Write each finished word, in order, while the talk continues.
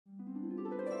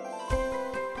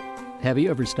Have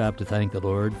you ever stopped to thank the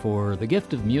Lord for the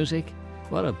gift of music?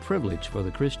 What a privilege for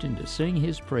the Christian to sing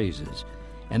His praises.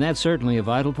 And that's certainly a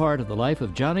vital part of the life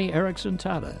of Joni Eareckson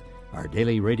Tada, our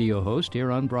daily radio host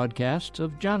here on broadcasts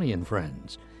of Joni and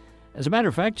Friends. As a matter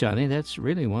of fact, Joni, that's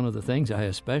really one of the things I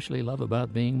especially love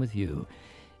about being with you.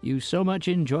 You so much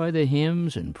enjoy the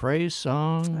hymns and praise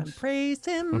songs. And praise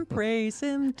him,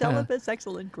 tell of his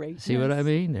excellent grace. See what I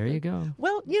mean? There you go.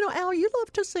 Well, Al, you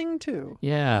love to sing too.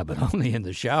 Yeah, but only in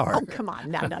the shower. Oh, come on.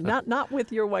 No, not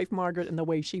with your wife, Margaret, and the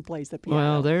way she plays the piano.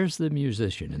 Well, there's the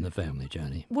musician in the family,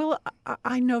 Joni. Well,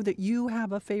 I know that you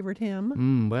have a favorite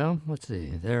hymn. Well, let's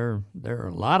see. There are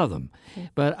a lot of them.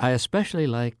 But I especially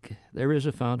like There Is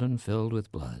a Fountain Filled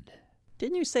with Blood.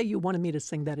 Didn't you say you wanted me to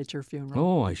sing that at your funeral?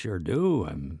 Oh, I sure do.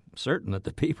 I'm certain that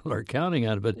the people are counting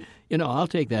on it. But, I'll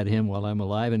take that hymn while I'm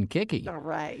alive and kicking. All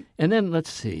right. And then,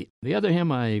 let's see. The other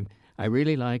hymn I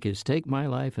really like is Take My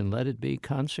Life and Let It Be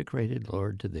Consecrated,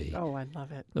 Lord, to Thee. Oh, I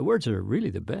love it. The words are really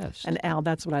the best. And, Al,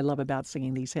 that's what I love about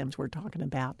singing these hymns we're talking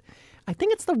about. I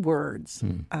think it's the words,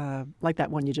 like that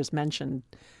one you just mentioned.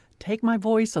 Take my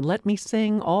voice and let me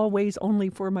sing, always only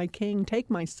for my King.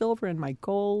 Take my silver and my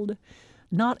gold.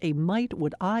 Not a mite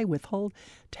would I withhold.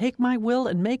 Take my will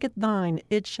and make it thine.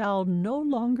 It shall no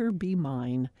longer be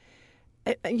mine.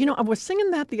 I was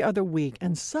singing that the other week,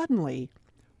 and suddenly,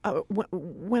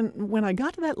 when I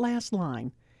got to that last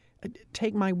line,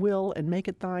 take my will and make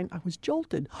it thine, I was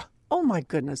jolted. Oh, my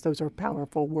goodness, those are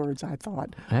powerful words, I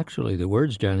thought. Actually, the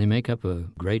words, Johnny, make up a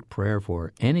great prayer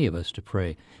for any of us to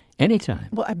pray anytime.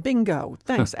 Well, bingo.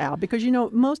 Thanks, Al, because,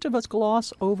 most of us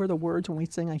gloss over the words when we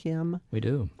sing a hymn. We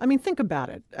do. I mean, think about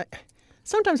it.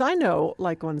 Sometimes I know,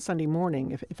 like on Sunday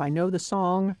morning, if I know the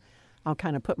song, I'll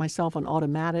kind of put myself on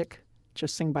automatic,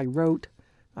 just sing by rote.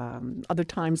 Other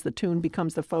times the tune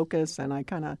becomes the focus, and I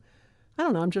don't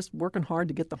know, I'm just working hard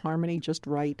to get the harmony just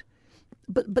right.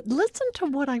 But listen to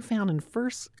what I found in 1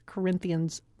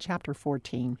 Corinthians chapter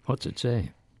 14. What's it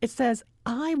say? It says,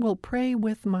 I will pray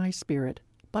with my spirit,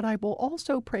 but I will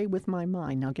also pray with my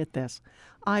mind. Now get this.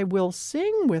 I will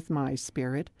sing with my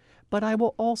spirit, but I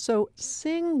will also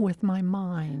sing with my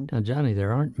mind. Now, Johnny,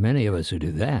 there aren't many of us who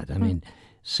do that. I mean,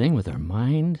 sing with our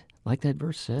mind, like that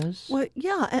verse says? Well,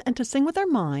 yeah, and to sing with our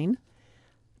mind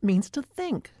means to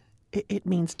think. It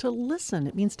means to listen.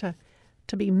 It means to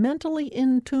be mentally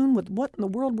in tune with what in the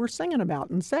world we're singing about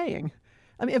and saying.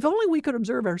 I mean, if only we could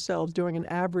observe ourselves during an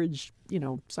average,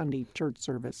 Sunday church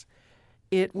service,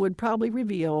 it would probably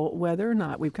reveal whether or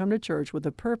not we've come to church with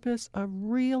the purpose of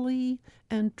really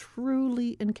and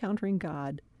truly encountering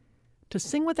God. To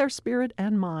sing with our spirit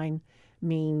and mind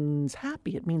means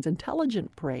happy. It means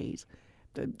intelligent praise.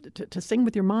 To sing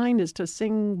with your mind is to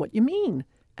sing what you mean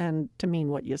and to mean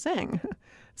what you sing.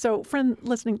 So, friend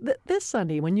listening, this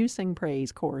Sunday, when you sing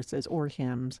praise choruses or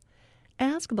hymns,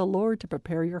 ask the Lord to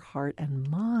prepare your heart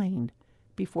and mind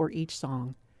before each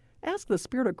song. Ask the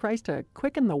Spirit of Christ to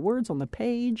quicken the words on the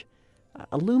page,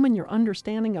 illumine your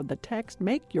understanding of the text,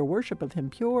 make your worship of Him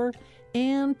pure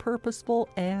and purposeful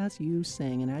as you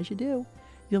sing. And as you do,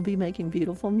 you'll be making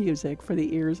beautiful music for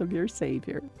the ears of your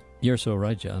Savior. You're so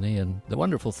right, Johnny, and the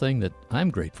wonderful thing that I'm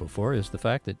grateful for is the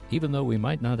fact that even though we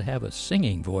might not have a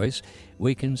singing voice,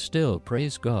 we can still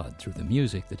praise God through the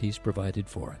music that He's provided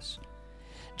for us.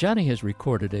 Johnny has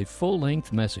recorded a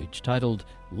full-length message titled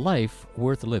Life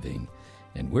Worth Living,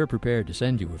 and we're prepared to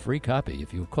send you a free copy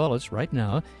if you call us right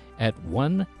now at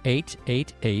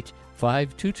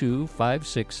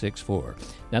 1-888-522-5664.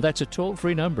 Now, that's a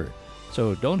toll-free number,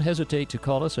 so don't hesitate to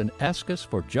call us and ask us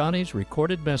for Johnny's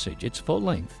recorded message. It's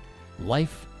full-length,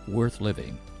 Life Worth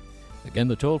Living. Again,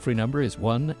 the toll-free number is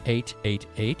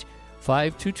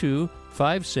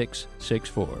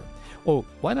 1-888-522-5664. Oh,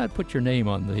 why not put your name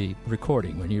on the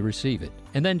recording when you receive it,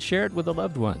 and then share it with a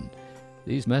loved one?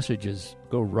 These messages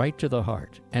go right to the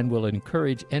heart and will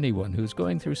encourage anyone who's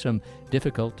going through some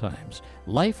difficult times.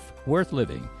 Life Worth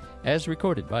Living, as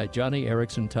recorded by Joni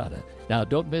Eareckson Tada. Now,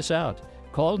 don't miss out.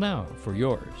 Call now for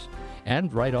yours.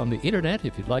 And right on the internet,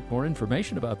 if you'd like more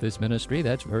information about this ministry,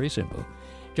 that's very simple.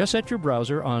 Just set your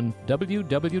browser on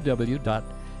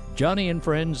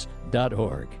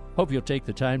www.joniandfriends.org. Hope you'll take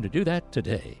the time to do that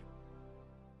today.